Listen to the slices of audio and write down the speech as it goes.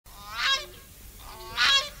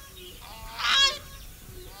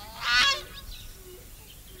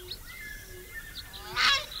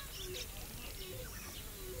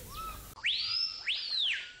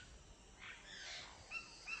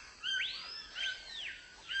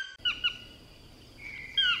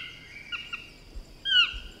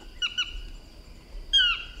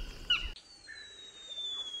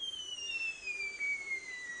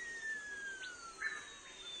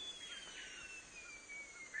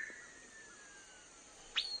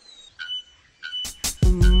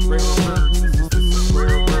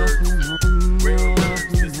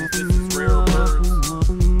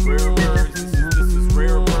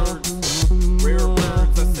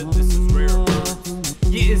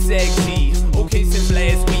Zachg. Okay, since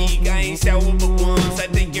last week, I ain't showered but once. I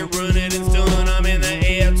think it run it and stun. I'm in the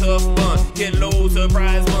air, tough fun. Get low,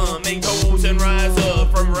 surprise fun. Make toes and rise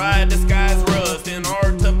up. From ride to skies rust. And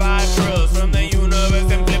art to buy trust. From the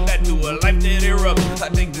universe and flip that to a life that erupts. I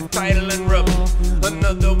take this title and rub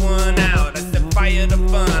another one out. I set fire to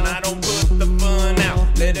fun. I don't put the fun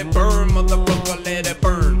out. Let it burn, motherfucker, let it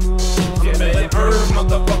burn. Yeah, let it burn,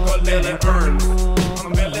 motherfucker, let it burn.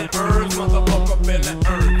 I'm feeling urns, motherfucker, feeling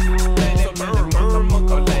urns. Let it burn,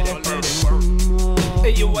 motherfucker, let it burn.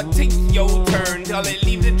 Hey yo, I take your turn, y'all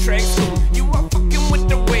leave the tracks cool. You are fucking with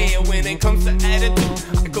the whale when it comes to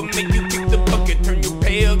attitude. I could make you kick the bucket, turn you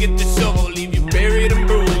pale, get the shovel, leave you buried and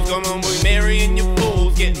bruised. Come on, boy, marryin your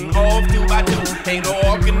fools, getting off 2 by 2. Ain't no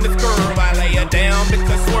walk in this curve, I lay it down, bitch,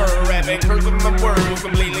 I swerve. Rapping curse with my words,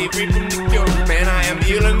 completely free from the cure. Man, I am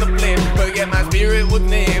healing the flesh, but yet my spirit was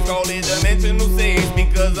next. Call it dimensional sex,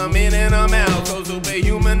 because I'm in and I'm out. So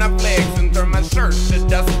superhuman, I flex and turn my shirt to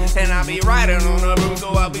dust. And I be riding on a broom, so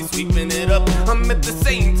I'll be sweeping it up. I'm at the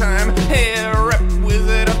same time, hair rep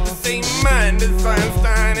wizard up the same mind as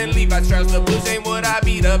Einstein and Levi Strauss. The bush ain't what I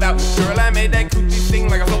beat about. Girl, I made that coochie sing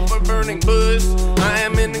like a sulfur burning bush. I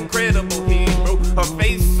am an incredible hero, her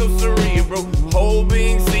face so cerebral, whole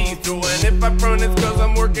being see-through. And if I front, it's cause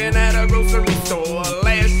I'm working at a grocery store.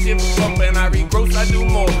 Last shift bumping, I regross, I do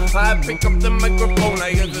more. I pick up the microphone,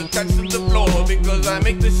 I get attached to the floor, because I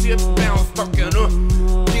make the shit bounce, talking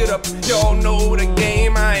get up, y'all know the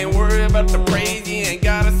game. I ain't worried about the praise, you ain't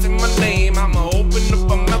gotta say my name. I'ma open up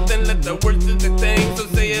my mouth and let the words do the thing. So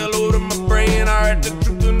say hello to my brain, alright, the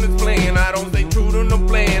truth in this plane. I don't say true to no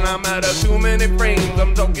plane, I'm out of too many frames.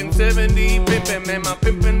 I'm talking 70 pimpin', man, my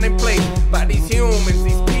pimpin' they play by these humans,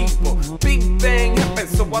 these people. Big bang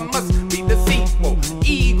happens, so I must be the sequel.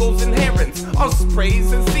 Eagles and herons,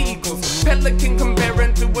 ospreys and seagulls, pelican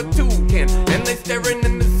comparing to a toucan, and they staring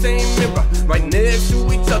in the same mirror, right next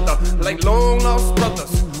to each other, like long lost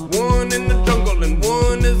brothers. One in the jungle and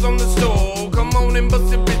one is on the store. Come on and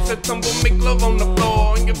bust it, bitch, and tumble, make love on the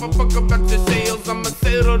floor. And give a fuck about your sales, I'ma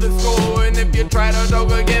settle the score. And if you try to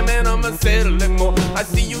dog again, man, I'ma settle it more. I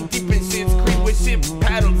see you deep in shit's creek with ship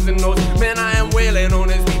paddles and those. Man, I am wailing on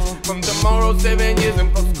this beach. From tomorrow, 7 years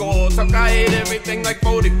and for score. Talk, I hate everything like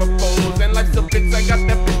 40 for foes. And like the bitch, I got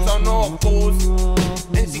that bitch on all fours.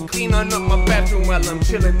 And she cleaning up my bathroom while I'm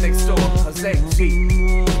chilling next door. A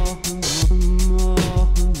Zachg.